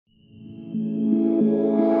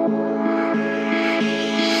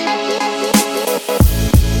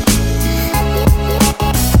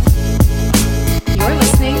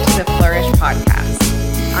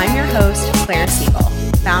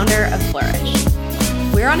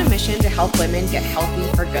we're on a mission to help women get healthy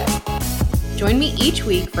for good. Join me each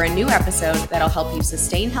week for a new episode that'll help you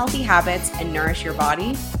sustain healthy habits and nourish your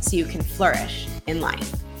body so you can flourish in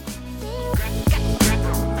life.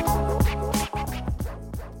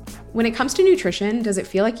 When it comes to nutrition, does it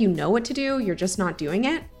feel like you know what to do, you're just not doing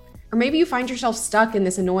it? Or maybe you find yourself stuck in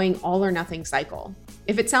this annoying all or nothing cycle.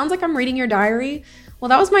 If it sounds like I'm reading your diary, well,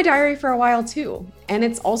 that was my diary for a while too. And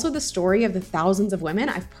it's also the story of the thousands of women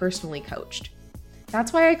I've personally coached.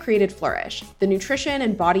 That's why I created Flourish, the nutrition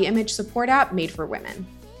and body image support app made for women.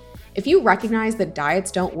 If you recognize that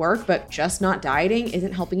diets don't work, but just not dieting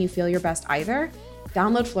isn't helping you feel your best either,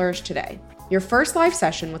 download Flourish today. Your first live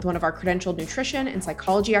session with one of our credentialed nutrition and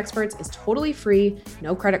psychology experts is totally free,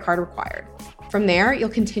 no credit card required. From there, you'll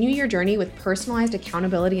continue your journey with personalized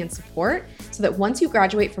accountability and support so that once you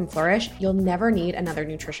graduate from Flourish, you'll never need another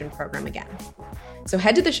nutrition program again. So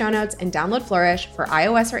head to the show notes and download Flourish for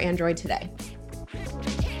iOS or Android today.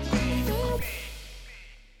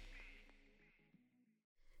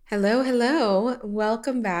 Hello.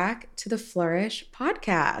 Welcome back to the Flourish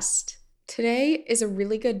podcast. Today is a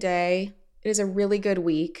really good day. It is a really good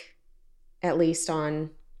week, at least on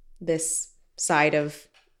this side of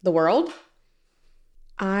the world.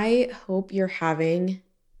 I hope you're having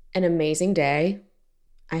an amazing day.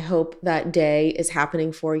 I hope that day is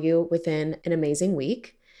happening for you within an amazing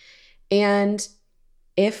week. And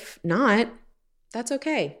if not, that's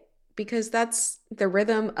okay, because that's the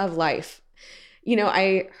rhythm of life. You know,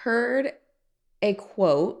 I heard a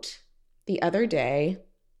quote the other day,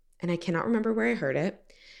 and I cannot remember where I heard it,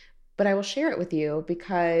 but I will share it with you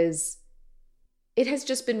because it has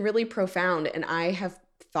just been really profound, and I have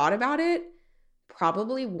thought about it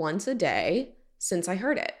probably once a day since I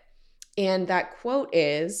heard it. And that quote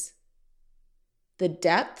is, "The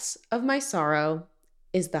depths of my sorrow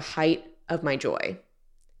is the height of my joy."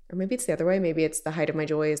 Or maybe it's the other way. Maybe it's the height of my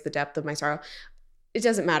joy is the depth of my sorrow. It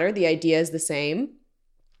doesn't matter. The idea is the same,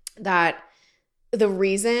 that the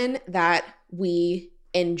reason that we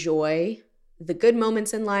enjoy the good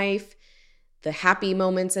moments in life, the happy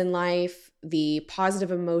moments in life, the positive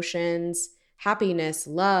emotions, happiness,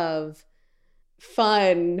 love,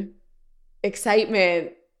 fun,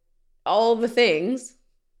 excitement, all the things,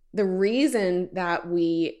 the reason that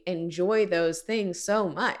we enjoy those things so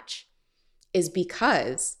much is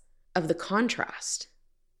because of the contrast,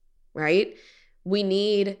 right? We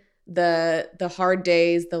need the hard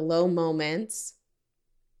days, the low moments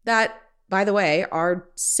that, by the way, are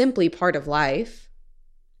simply part of life,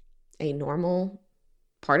 a normal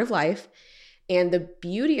part of life. And the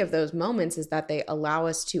beauty of those moments is that they allow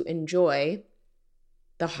us to enjoy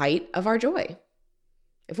the height of our joy.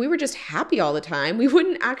 If we were just happy all the time, we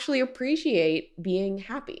wouldn't actually appreciate being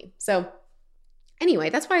happy. So anyway,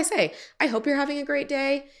 that's why I say, I hope you're having a great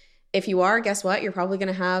day. If you are, guess what? You're probably going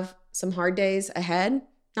to have some hard days ahead.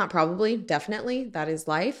 Not probably, definitely. That is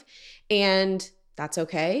life. And that's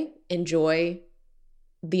okay. Enjoy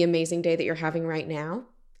the amazing day that you're having right now.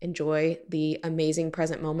 Enjoy the amazing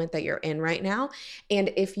present moment that you're in right now.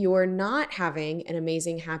 And if you're not having an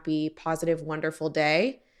amazing, happy, positive, wonderful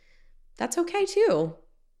day, that's okay too.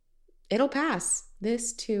 It'll pass.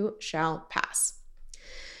 This too shall pass.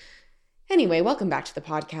 Anyway, welcome back to the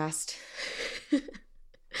podcast.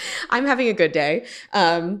 I'm having a good day.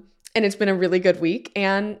 And it's been a really good week.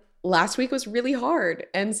 And last week was really hard.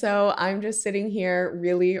 And so I'm just sitting here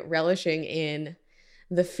really relishing in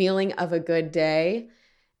the feeling of a good day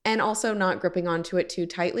and also not gripping onto it too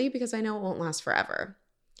tightly because I know it won't last forever.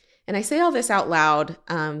 And I say all this out loud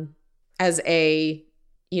as a,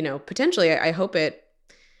 potentially I hope it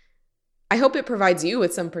provides you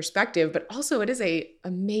with some perspective, but also it is a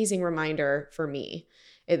amazing reminder for me.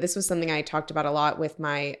 This was something I talked about a lot with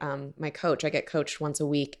my coach. I get coached once a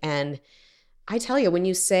week. And I tell you, when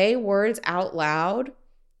you say words out loud,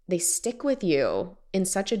 they stick with you in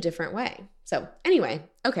such a different way. So anyway,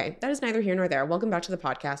 okay, that is neither here nor there. Welcome back to the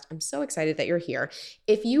podcast. I'm so excited that you're here.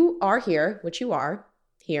 If you are here, which you are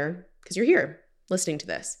here, because you're here listening to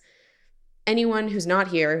this, anyone who's not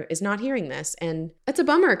here is not hearing this. And that's a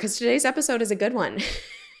bummer because today's episode is a good one.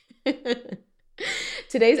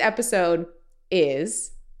 Today's episode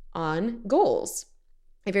is on goals,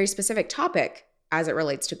 a very specific topic as it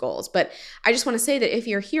relates to goals. But I just want to say that if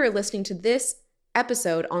you're here listening to this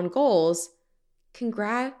episode on goals,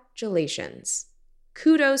 congratulations.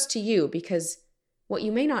 Kudos to you, because what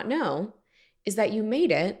you may not know is that you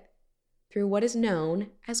made it through what is known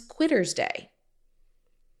as Quitter's Day.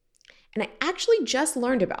 And I actually just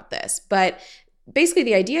learned about this, but basically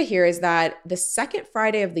the idea here is that the second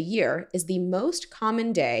Friday of the year is the most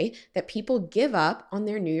common day that people give up on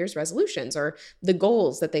their New Year's resolutions or the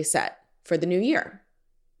goals that they set for the new year.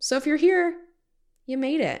 So if you're here, you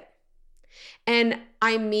made it. And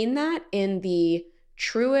I mean that in the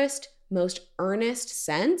truest, most earnest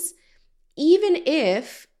sense, even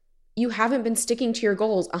if you haven't been sticking to your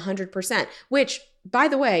goals 100%, which, by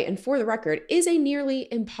the way, and for the record, is a nearly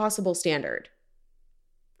impossible standard.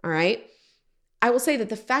 All right? I will say that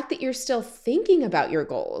the fact that you're still thinking about your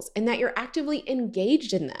goals and that you're actively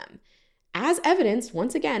engaged in them, as evidenced,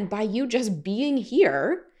 once again, by you just being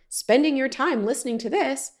here, spending your time listening to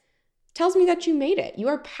this, tells me that you made it. You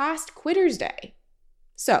are past Quitter's Day.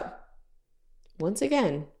 So, once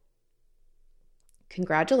again,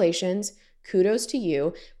 congratulations, kudos to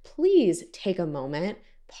you. Please take a moment,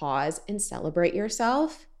 pause, and celebrate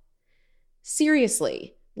yourself.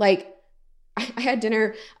 Seriously, like, I had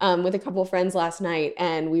dinner with a couple of friends last night,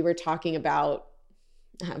 and we were talking about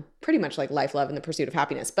pretty much like life, love, and the pursuit of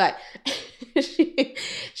happiness. But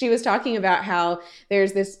she was talking about how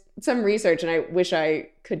there's some research, and I wish I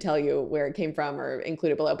could tell you where it came from or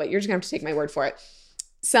include it below, but you're just gonna have to take my word for it.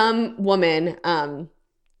 Some woman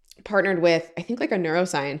partnered with, I think, like a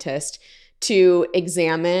neuroscientist to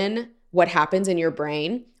examine what happens in your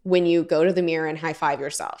brain when you go to the mirror and high five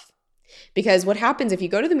yourself. Because what happens if you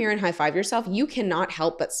go to the mirror and high five yourself, you cannot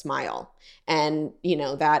help but smile. And,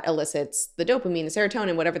 that elicits the dopamine, the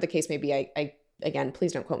serotonin, whatever the case may be. I again,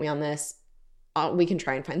 please don't quote me on this. We can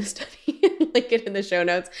try and find the study and link it in the show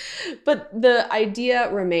notes. But the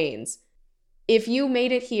idea remains. If you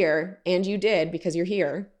made it here, and you did because you're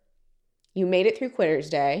here, you made it through Quitter's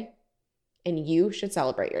Day, and you should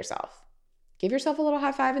celebrate yourself. Give yourself a little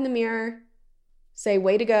high five in the mirror, say,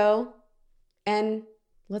 way to go, and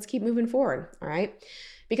let's keep moving forward, all right?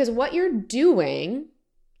 Because what you're doing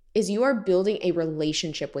is you are building a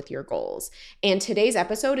relationship with your goals. And today's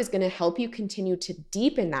episode is going to help you continue to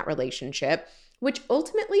deepen that relationship, which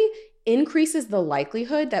ultimately increases the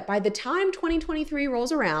likelihood that by the time 2023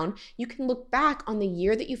 rolls around, you can look back on the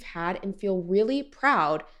year that you've had and feel really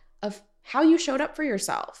proud of how you showed up for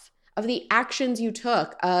yourself, of the actions you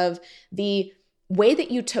took, of the way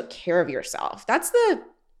that you took care of yourself. That's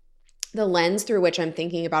the lens through which I'm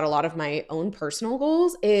thinking about a lot of my own personal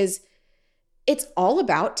goals. Is it's all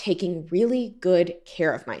about taking really good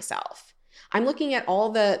care of myself. I'm looking at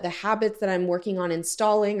all the habits that I'm working on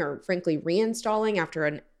installing, or frankly reinstalling after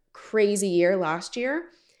a crazy year last year,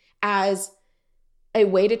 as a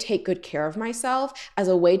way to take good care of myself, as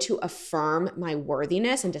a way to affirm my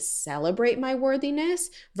worthiness and to celebrate my worthiness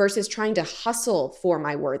versus trying to hustle for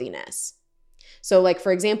my worthiness. So, like,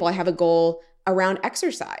 for example, I have a goal around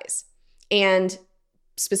exercise. And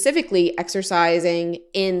specifically exercising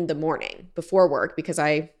in the morning before work, because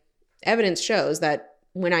evidence shows that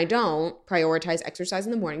when I don't prioritize exercise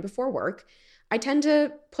in the morning before work, I tend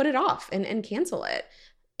to put it off and cancel it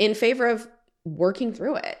in favor of working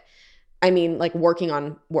through it. I mean, like working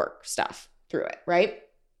on work stuff through it, right?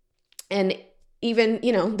 And even,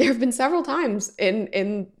 there have been several times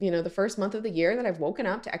in the first month of the year that I've woken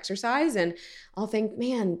up to exercise and I'll think,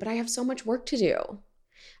 man, but I have so much work to do.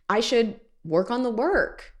 I should work on the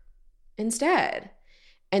work instead.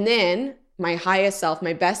 And then my highest self,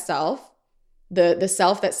 my best self, the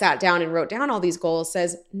self that sat down and wrote down all these goals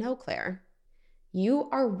says, no, Claire, you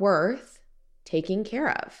are worth taking care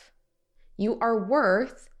of. You are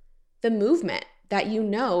worth the movement that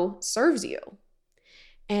serves you.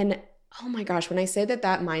 And oh my gosh, when I say that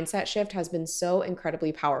mindset shift has been so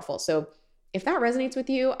incredibly powerful. So if that resonates with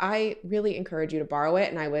you, I really encourage you to borrow it,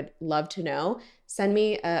 and I would love to know. Send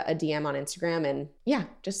me a DM on Instagram, and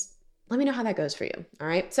just let me know how that goes for you, all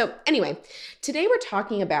right? So anyway, today we're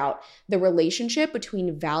talking about the relationship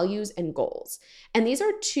between values and goals. And these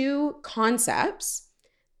are two concepts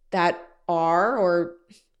that are, or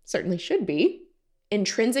certainly should be,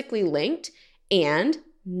 intrinsically linked and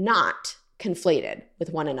not conflated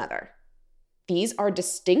with one another. These are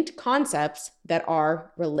distinct concepts that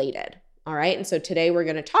are related. All right. And so today we're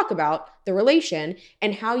going to talk about the relation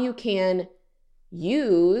and how you can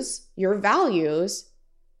use your values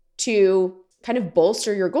to kind of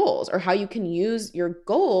bolster your goals, or how you can use your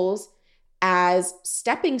goals as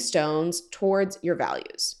stepping stones towards your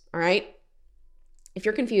values. All right. If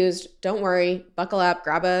you're confused, don't worry, buckle up,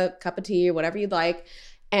 grab a cup of tea, whatever you'd like,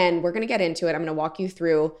 and we're going to get into it. I'm going to walk you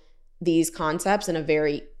through these concepts in a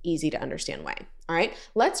very easy to understand way. All right.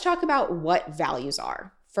 Let's talk about what values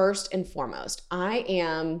are. First and foremost, I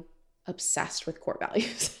am obsessed with core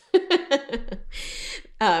values.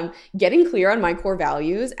 Getting clear on my core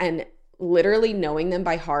values and literally knowing them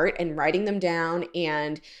by heart and writing them down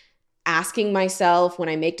and asking myself when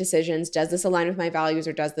I make decisions, does this align with my values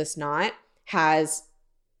or does this not, has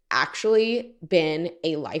actually been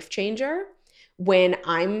a life changer when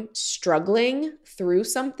I'm struggling through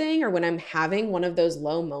something or when I'm having one of those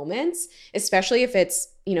low moments, especially if it's,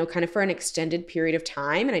 kind of for an extended period of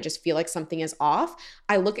time and I just feel like something is off,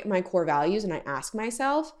 I look at my core values and I ask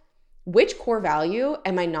myself, which core value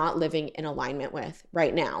am I not living in alignment with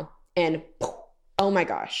right now? And oh my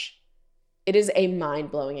gosh, it is a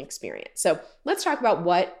mind-blowing experience. So let's talk about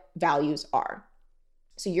what values are.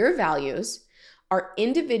 So your values are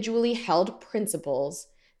individually held principles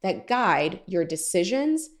that guide your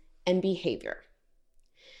decisions and behavior.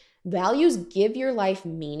 Values give your life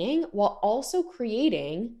meaning while also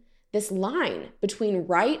creating this line between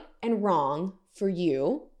right and wrong for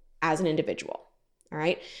you as an individual. All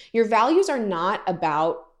right. Your values are not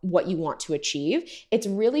about what you want to achieve. It's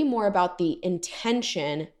really more about the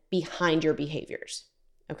intention behind your behaviors.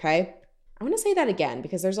 Okay. I want to say that again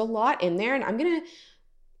because there's a lot in there, and I'm going to,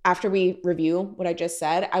 after we review what I just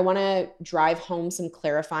said, I want to drive home some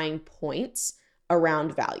clarifying points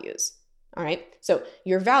around values. All right. So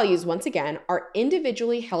your values, once again, are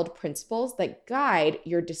individually held principles that guide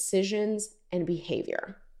your decisions and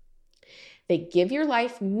behavior. They give your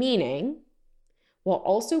life meaning while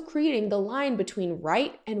also creating the line between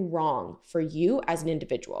right and wrong for you as an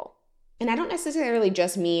individual. And I don't necessarily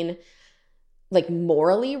just mean like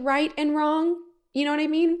morally right and wrong, you know what I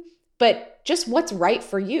mean? But just what's right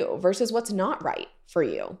for you versus what's not right for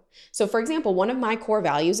you. So for example, one of my core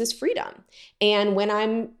values is freedom. And when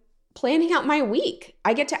I'm planning out my week,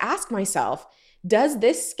 I get to ask myself, does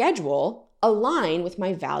this schedule align with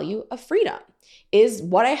my value of freedom? Is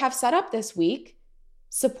what I have set up this week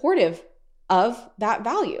supportive of that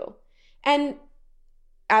value? And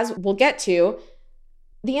as we'll get to,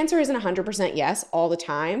 the answer isn't 100% yes all the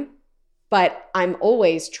time, but I'm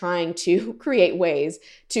always trying to create ways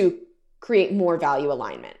to create more value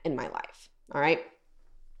alignment in my life. All right.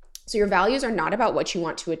 So your values are not about what you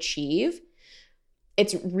want to achieve.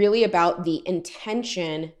 It's really about the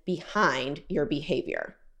intention behind your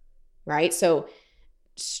behavior, right? So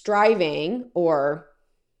striving or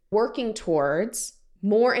working towards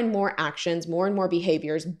more and more actions, more and more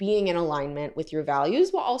behaviors being in alignment with your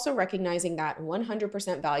values, while also recognizing that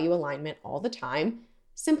 100% value alignment all the time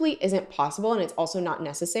simply isn't possible. And it's also not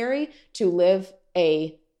necessary to live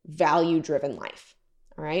a value-driven life.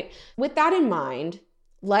 All right. With that in mind,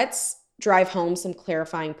 let's drive home some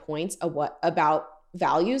clarifying points of about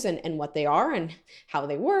values and what they are and how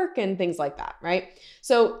they work and things like that, right?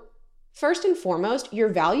 So first and foremost, your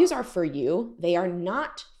values are for you. They are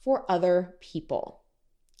not for other people.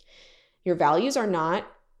 Your values are not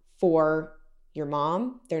for your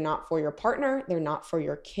mom. They're not for your partner. They're not for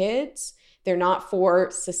your kids. They're not for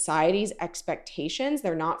society's expectations.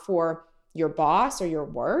 They're not for your boss or your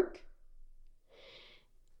work.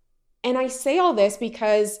 And I say all this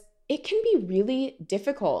because it can be really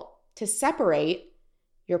difficult to separate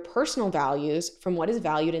your personal values from what is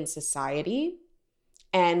valued in society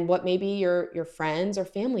and what maybe your friends or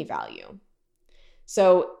family value.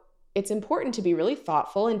 So it's important to be really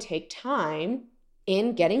thoughtful and take time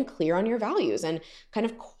in getting clear on your values and kind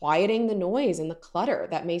of quieting the noise and the clutter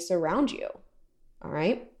that may surround you. All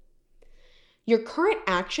right? Your current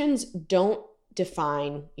actions don't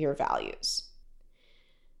define your values.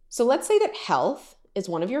 So let's say that health is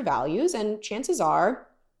one of your values, and chances are,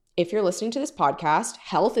 if you're listening to this podcast,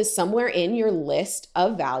 health is somewhere in your list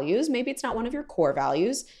of values. Maybe it's not one of your core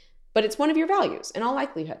values, but it's one of your values in all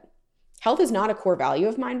likelihood. Health is not a core value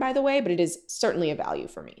of mine, by the way, but it is certainly a value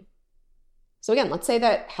for me. So again, let's say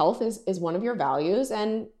that health is one of your values,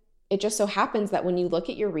 and it just so happens that when you look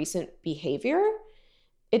at your recent behavior,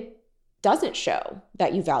 it doesn't show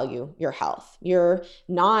that you value your health. You're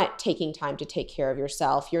not taking time to take care of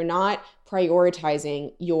yourself. You're not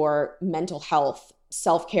prioritizing your mental health,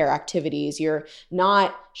 self-care activities. You're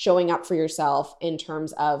not showing up for yourself in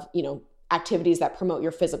terms of, activities that promote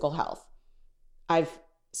your physical health. I've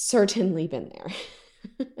certainly been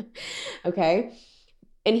there. Okay?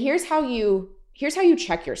 And here's how you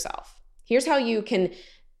check yourself. Here's how you can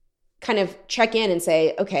kind of check in and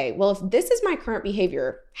say, okay, well, if this is my current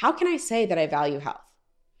behavior, how can I say that I value health?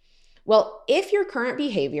 Well, if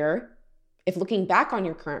looking back on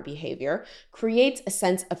your current behavior creates a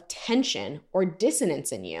sense of tension or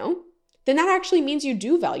dissonance in you, then that actually means you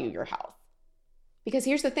do value your health. Because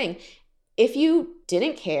here's the thing, if you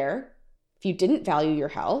didn't care, if you didn't value your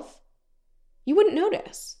health, you wouldn't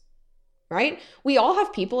notice, right? We all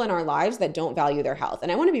have people in our lives that don't value their health.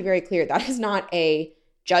 And I want to be very clear, that is not a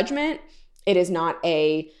judgment. It is not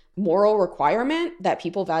a moral requirement that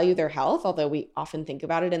people value their health, although we often think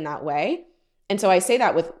about it in that way. And so I say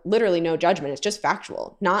that with literally no judgment. It's just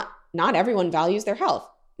factual. Not everyone values their health.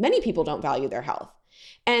 Many people don't value their health.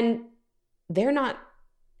 And they're not,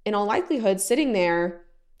 in all likelihood, sitting there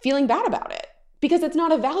feeling bad about it because it's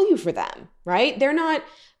not a value for them, right? They're not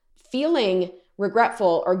feeling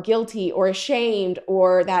regretful or guilty or ashamed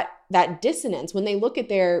or that dissonance when they look at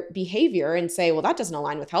their behavior and say, well, that doesn't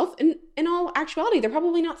align with health. And in all actuality, they're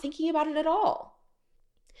probably not thinking about it at all.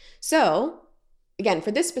 So again,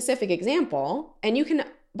 for this specific example, and you can,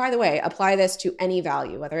 by the way, apply this to any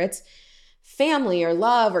value, whether it's family or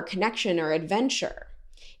love or connection or adventure.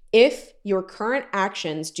 If your current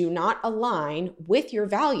actions do not align with your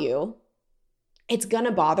value, it's going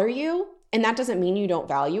to bother you. And that doesn't mean you don't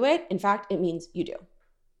value it. In fact, it means you do.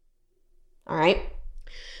 All right.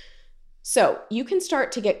 So you can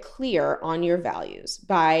start to get clear on your values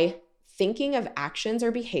by thinking of actions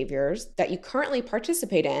or behaviors that you currently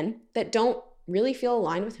participate in that don't really feel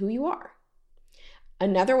aligned with who you are.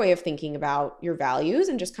 Another way of thinking about your values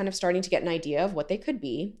and just kind of starting to get an idea of what they could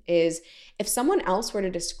be is if someone else were to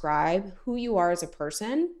describe who you are as a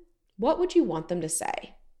person, what would you want them to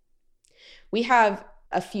say? We have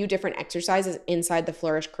a few different exercises inside the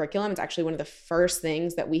Flourish curriculum. It's actually one of the first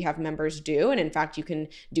things that we have members do. And in fact, you can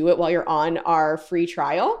do it while you're on our free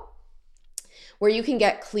trial, where you can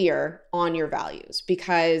get clear on your values,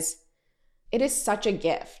 because it is such a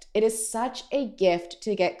gift. It is such a gift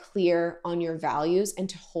to get clear on your values and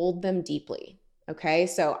to hold them deeply. Okay.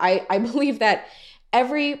 So I believe that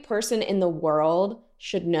every person in the world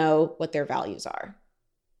should know what their values are.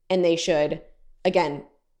 And they should, again,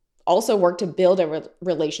 also work to build a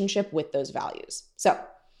relationship with those values. So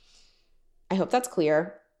I hope that's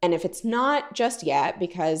clear. And if it's not just yet,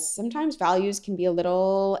 because sometimes values can be a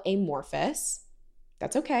little amorphous,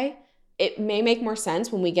 that's okay. It may make more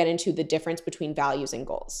sense when we get into the difference between values and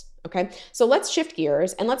goals. Okay. So let's shift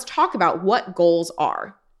gears and let's talk about what goals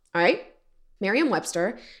are. All right.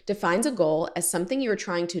 Merriam-Webster defines a goal as something you're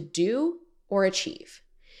trying to do or achieve.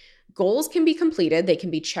 Goals can be completed. They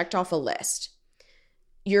can be checked off a list.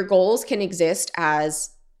 Your goals can exist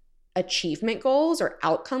as achievement goals or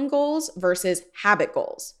outcome goals versus habit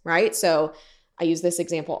goals, right? So I use this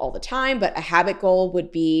example all the time, but a habit goal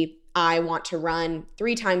would be, I want to run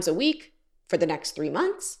 3 times a week for the next 3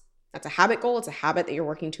 months. That's a habit goal. It's a habit that you're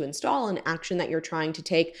working to install, an action that you're trying to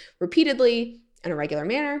take repeatedly in a regular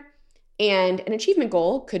manner. And an achievement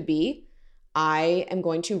goal could be, I am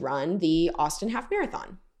going to run the Austin Half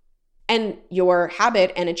Marathon. And your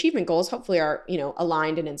habit and achievement goals hopefully are,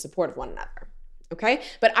 aligned and in support of one another. Okay.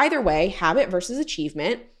 But either way, habit versus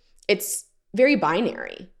achievement, it's very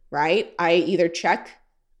binary, right? I either check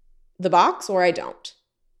the box or I don't.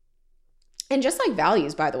 And just like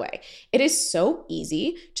values, by the way, it is so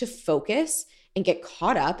easy to focus and get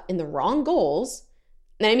caught up in the wrong goals.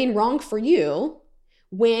 And I mean wrong for you,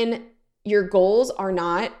 when your goals are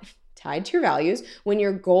not tied to your values, when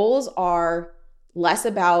your goals are less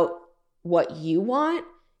about what you want,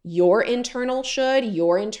 your internal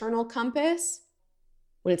compass,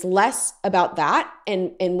 when it's less about that,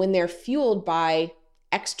 and when they're fueled by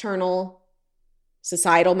external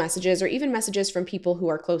societal messages or even messages from people who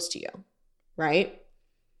are close to you, right?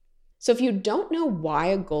 So if you don't know why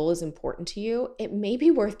a goal is important to you, it may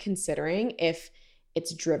be worth considering if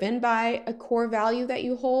it's driven by a core value that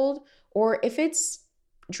you hold, or if it's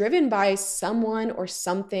driven by someone or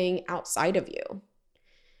something outside of you.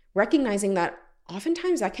 Recognizing that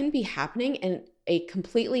oftentimes that can be happening at a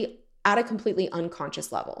completely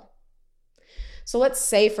unconscious level. So let's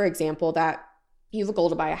say, for example, that you have a goal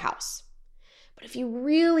to buy a house. But if you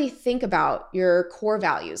really think about your core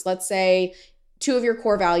values, let's say 2 of your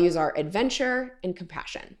core values are adventure and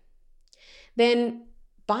compassion, then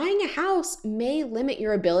buying a house may limit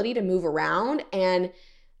your ability to move around, and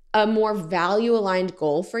a more value-aligned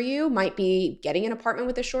goal for you might be getting an apartment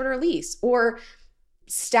with a shorter lease or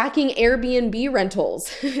stacking Airbnb rentals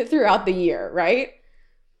throughout the year, right?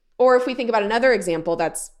 Or if we think about another example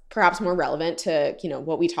that's perhaps more relevant to,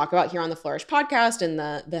 what we talk about here on the Flourish podcast and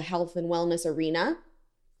the health and wellness arena,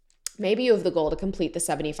 maybe you have the goal to complete the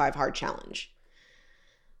 75 Hard Challenge.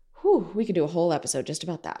 We could do a whole episode just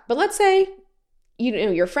about that. But let's say,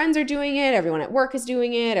 your friends are doing it, everyone at work is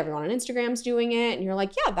doing it, everyone on Instagram's doing it, and you're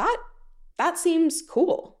like, yeah, that seems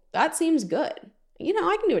cool. That seems good.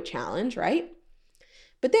 I can do a challenge, right?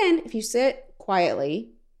 But then if you sit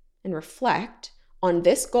quietly and reflect on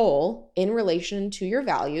this goal in relation to your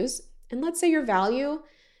values, and let's say 2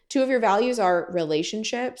 of your values are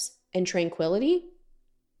relationships and tranquility,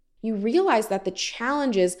 you realize that the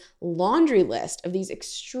challenge's laundry list of these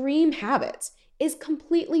extreme habits is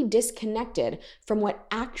completely disconnected from what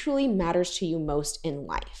actually matters to you most in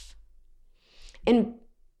life. And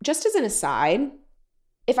just as an aside,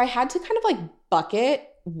 if I had to kind of bucket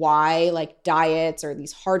why like diets or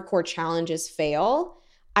these hardcore challenges fail,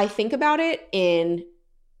 I think about it in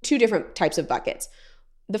two different types of buckets.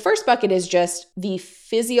 The first bucket is just the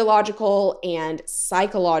physiological and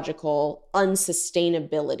psychological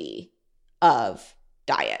unsustainability of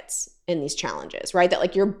diets and these challenges, right? That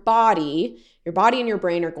like your body and your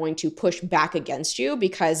brain are going to push back against you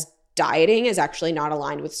because dieting is actually not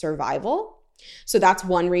aligned with survival. So that's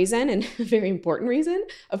one reason, and a very important reason,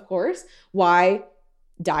 of course, why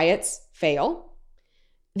diets fail.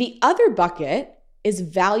 The other bucket is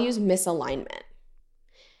values misalignment.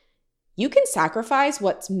 You can sacrifice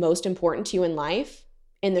what's most important to you in life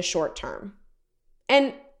in the short term.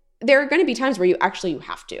 And there are going to be times where you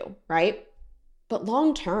have to, right? But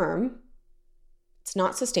long term, it's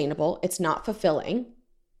not sustainable. It's not fulfilling.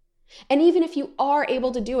 And even if you are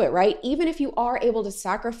able to do it, right? Even if you are able to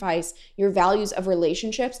sacrifice your values of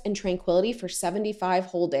relationships and tranquility for 75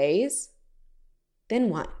 whole days, then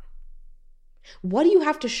what? What do you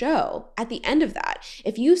have to show at the end of that?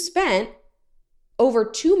 If you spent over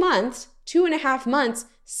 2 months, 2.5 months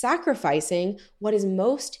sacrificing what is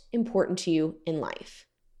most important to you in life,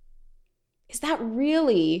 is that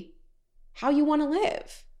really how you want to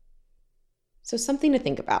live? So something to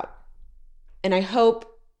think about. And I hope,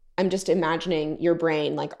 I'm just imagining your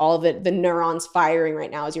brain, like all of the neurons firing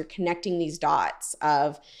right now as you're connecting these dots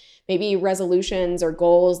of maybe resolutions or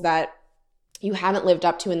goals that you haven't lived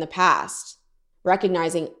up to in the past,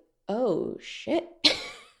 recognizing, oh shit.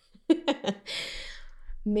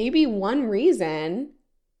 Maybe one reason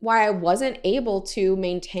why I wasn't able to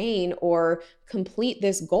maintain or complete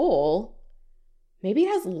this goal, maybe it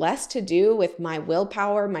has less to do with my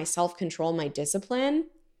willpower, my self-control, my discipline,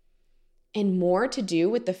 and more to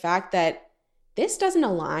do with the fact that this doesn't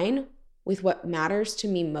align with what matters to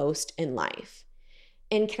me most in life.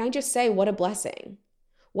 And can I just say, what a blessing.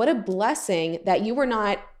 What a blessing that you were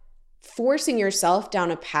not forcing yourself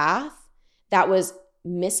down a path that was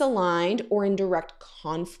misaligned or in direct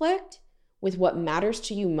conflict with what matters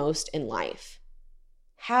to you most in life.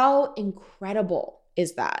 How incredible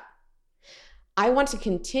is that? I want to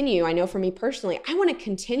continue, I know for me personally, I want to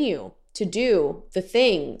continue to do the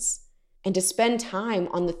things and to spend time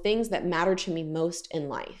on the things that matter to me most in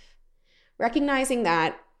life. Recognizing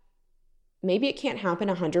that maybe it can't happen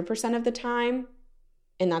 100% of the time,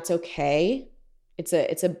 and that's okay. It's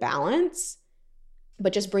a balance,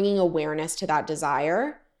 but just bringing awareness to that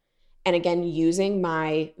desire. And again, using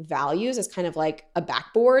my values as kind of like a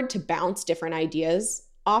backboard to bounce different ideas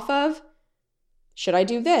off of. Should I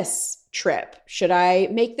do this trip? Should I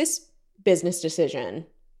make this business decision?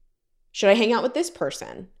 Should I hang out with this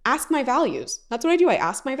person? Ask my values. That's what I do. I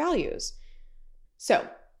ask my values. So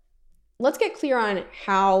let's get clear on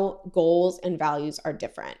how goals and values are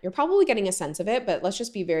different. You're probably getting a sense of it, but let's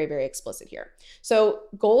just be very, very explicit here. So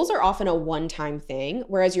goals are often a one-time thing,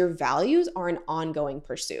 whereas your values are an ongoing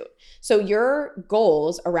pursuit. So your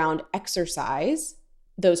goals around exercise,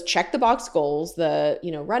 those check the box goals, the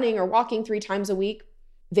running or walking 3 times a week,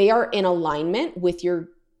 they are in alignment with your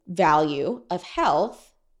value of health,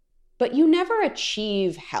 but you never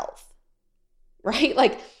achieve health, right?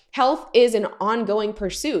 Like health is an ongoing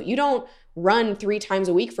pursuit. You don't run 3 times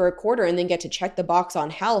a week for a quarter and then get to check the box on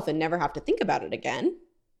health and never have to think about it again,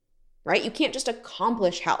 right? You can't just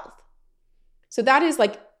accomplish health. So that is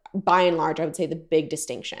like, by and large, I would say the big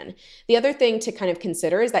distinction. The other thing to kind of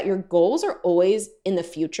consider is that your goals are always in the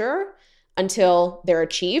future until they're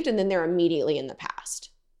achieved, and then they're immediately in the past,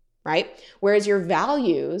 right? Whereas your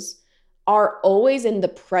values are always in the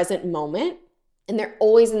present moment, and they're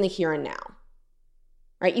always in the here and now,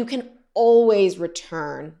 right? You can always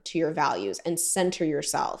return to your values and center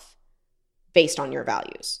yourself based on your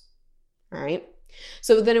values, all right?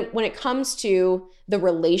 So then when it comes to the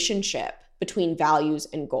relationship between values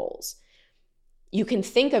and goals, you can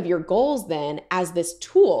think of your goals then as this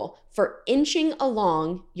tool for inching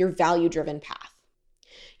along your value-driven path.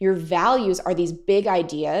 Your values are these big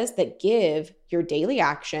ideas that give your daily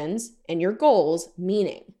actions and your goals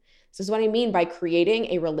meaning. This is what I mean by creating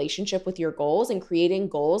a relationship with your goals and creating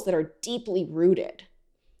goals that are deeply rooted.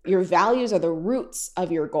 Your values are the roots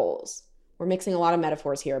of your goals. We're mixing a lot of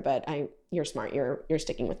metaphors here, but you're smart. You're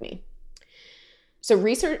sticking with me. So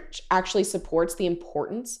research actually supports the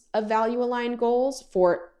importance of value-aligned goals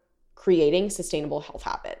for creating sustainable health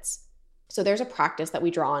habits. So there's a practice that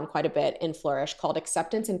we draw on quite a bit in Flourish called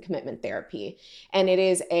acceptance and commitment therapy. And it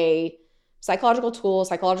is a psychological tool,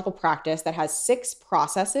 psychological practice that has 6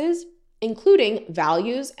 processes, including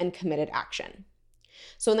values and committed action.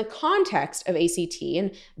 So in the context of ACT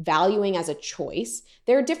and valuing as a choice,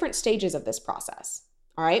 there are different stages of this process.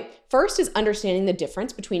 All right. First is understanding the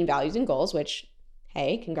difference between values and goals, which,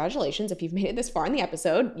 hey, congratulations. If you've made it this far in the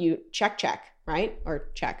episode, you check, right? Or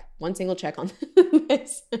check, one single check on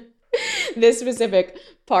this specific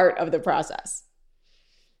part of the process.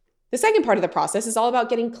 The second part of the process is all about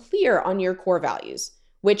getting clear on your core values,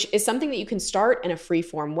 which is something that you can start in a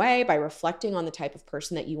free-form way by reflecting on the type of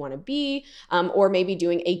person that you want to be, or maybe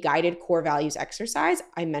doing a guided core values exercise.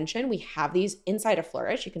 I mentioned we have these inside of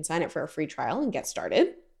Flourish. You can sign up for a free trial and get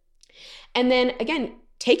started. And then again,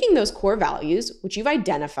 taking those core values, which you've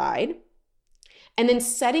identified, and then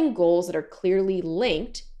setting goals that are clearly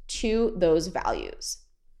linked to those values.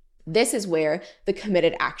 This is where the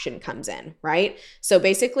committed action comes in, right? So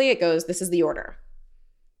basically it goes, this is the order.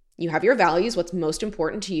 You have your values, what's most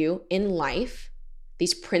important to you in life,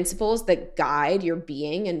 these principles that guide your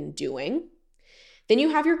being and doing. Then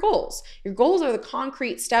you have your goals. Your goals are the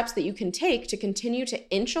concrete steps that you can take to continue to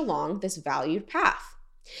inch along this valued path.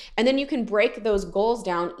 And then you can break those goals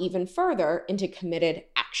down even further into committed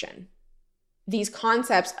action. These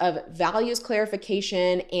concepts of values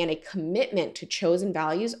clarification and a commitment to chosen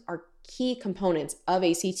values are key components of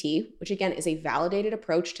ACT, which again is a validated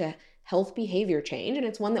approach to health behavior change, and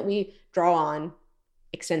it's one that we draw on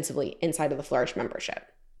extensively inside of the Flourish membership.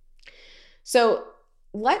 So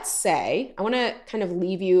let's say, I want to kind of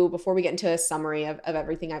leave you before we get into a summary of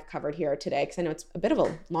everything I've covered here today, because I know it's a bit of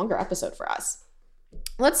a longer episode for us.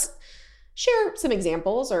 Let's share some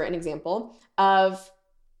examples or an example of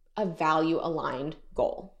a value-aligned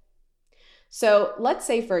goal. So let's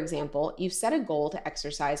say, for example, you set a goal to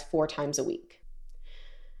exercise 4 times a week.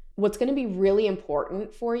 What's going to be really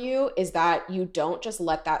important for you is that you don't just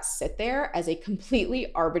let that sit there as a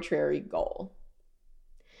completely arbitrary goal.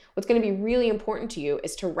 What's going to be really important to you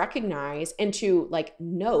is to recognize and to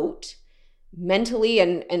note mentally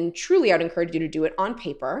and truly, I would encourage you to do it on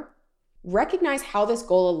paper. Recognize how this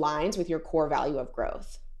goal aligns with your core value of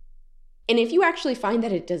growth. And if you actually find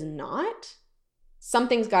that it does not,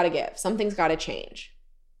 something's got to give, something's got to change.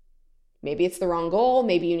 Maybe it's the wrong goal.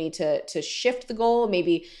 Maybe you need to shift the goal.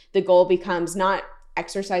 Maybe the goal becomes not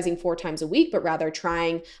exercising 4 times a week, but rather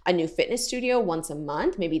trying a new fitness studio once a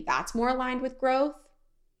month. Maybe that's more aligned with growth.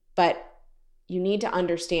 But you need to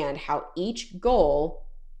understand how each goal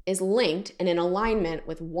is linked and in alignment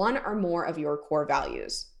with one or more of your core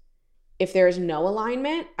values. If there is no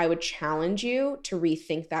alignment, I would challenge you to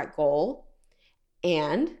rethink that goal.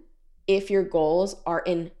 And if your goals are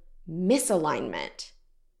in misalignment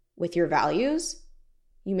with your values,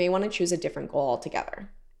 you may want to choose a different goal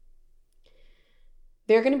altogether.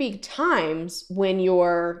 There are going to be times when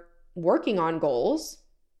you're working on goals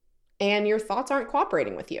and your thoughts aren't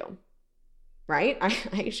cooperating with you, right?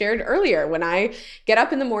 I shared earlier when I get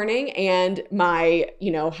up in the morning and my,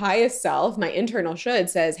 highest self, my internal should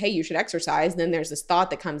says, hey, you should exercise. And then there's this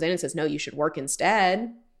thought that comes in and says, no, you should work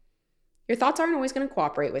instead. Your thoughts aren't always going to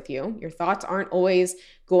cooperate with you. Your thoughts aren't always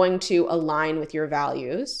going to align with your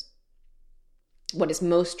values. What is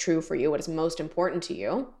most true for you, what is most important to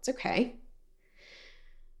you, it's okay.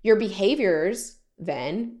 Your behaviors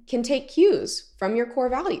then can take cues from your core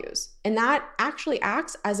values. And that actually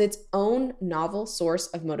acts as its own novel source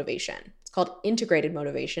of motivation. It's called integrated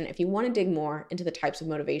motivation. If you want to dig more into the types of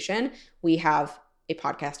motivation, we have a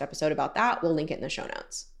podcast episode about that. We'll link it in the show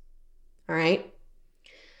notes. All right.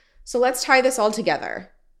 So let's tie this all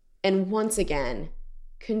together. And once again,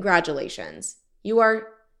 congratulations. You are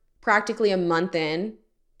practically a month in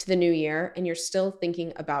to the new year and you're still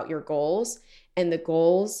thinking about your goals, and the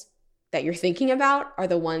goals that you're thinking about are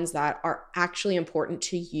the ones that are actually important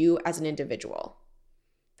to you as an individual.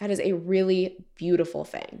 That is a really beautiful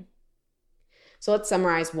thing. So let's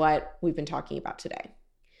summarize what we've been talking about today.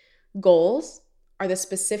 Goals are the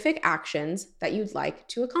specific actions that you'd like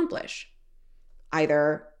to accomplish,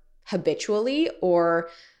 either habitually or,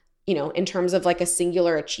 in terms of a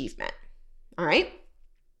singular achievement. All right?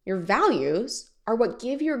 Your values are what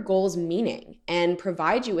give your goals meaning and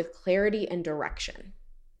provide you with clarity and direction.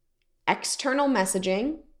 External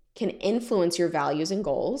messaging can influence your values and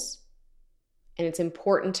goals, and it's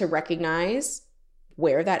important to recognize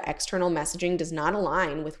where that external messaging does not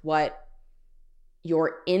align with what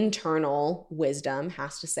your internal wisdom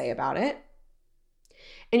has to say about it.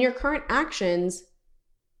 And your current actions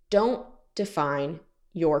don't define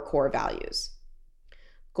your core values.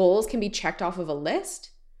 Goals can be checked off of a list,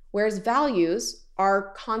 whereas values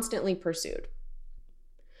are constantly pursued.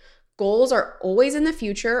 Goals are always in the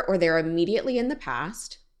future or they're immediately in the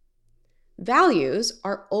past. Values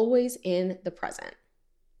are always in the present.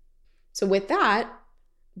 So with that,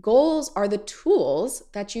 goals are the tools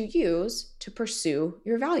that you use to pursue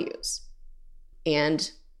your values.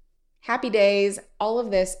 And happy days, all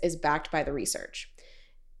of this is backed by the research.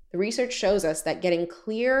 The research shows us that getting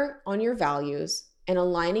clear on your values and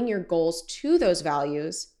aligning your goals to those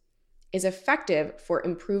values is effective for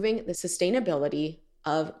improving the sustainability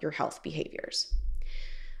of your health behaviors.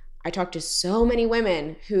 I talk to so many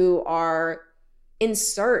women who are in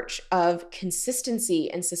search of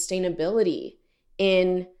consistency and sustainability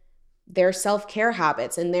in their self-care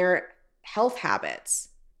habits and their health habits.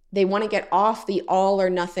 They want to get off the all or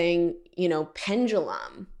nothing,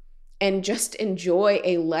 pendulum and just enjoy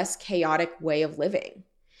a less chaotic way of living.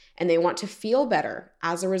 And they want to feel better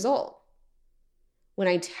as a result. When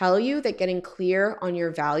I tell you that getting clear on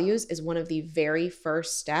your values is one of the very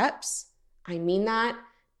first steps, I mean that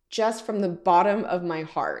just from the bottom of my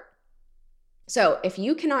heart. So if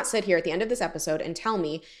you cannot sit here at the end of this episode and tell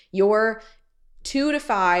me your 2 to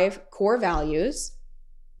 5 core values,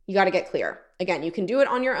 you got to get clear. Again, you can do it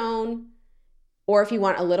on your own, or if you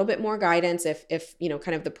want a little bit more guidance, if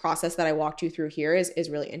kind of the process that I walked you through here is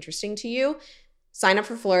really interesting to you, sign up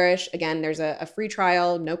for Flourish. Again, there's a free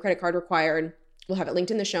trial, no credit card required. We'll have it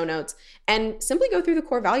linked in the show notes, and simply go through the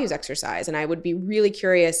core values exercise. And I would be really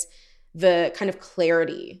curious the kind of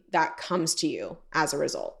clarity that comes to you as a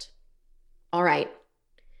result. All right.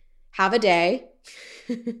 Have a day.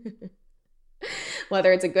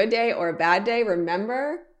 Whether it's a good day or a bad day,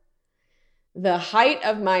 remember, the height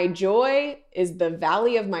of my joy is the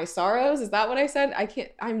valley of my sorrows. Is that what I said?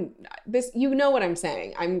 You know what I'm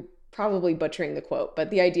saying. I'm probably butchering the quote,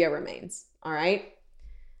 but the idea remains. All right.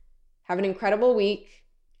 Have an incredible week,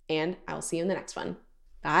 and I'll see you in the next one.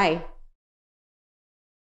 Bye.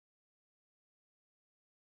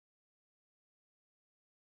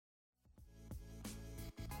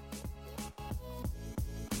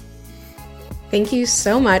 Thank you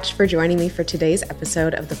so much for joining me for today's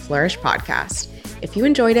episode of the Flourish Podcast. If you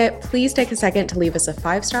enjoyed it, please take a second to leave us a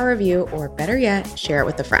 5-star review, or better yet, share it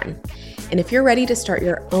with a friend. And if you're ready to start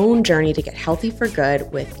your own journey to get healthy for good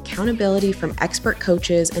with accountability from expert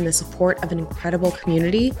coaches and the support of an incredible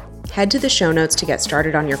community, head to the show notes to get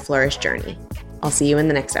started on your Flourish journey. I'll see you in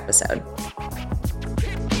the next episode.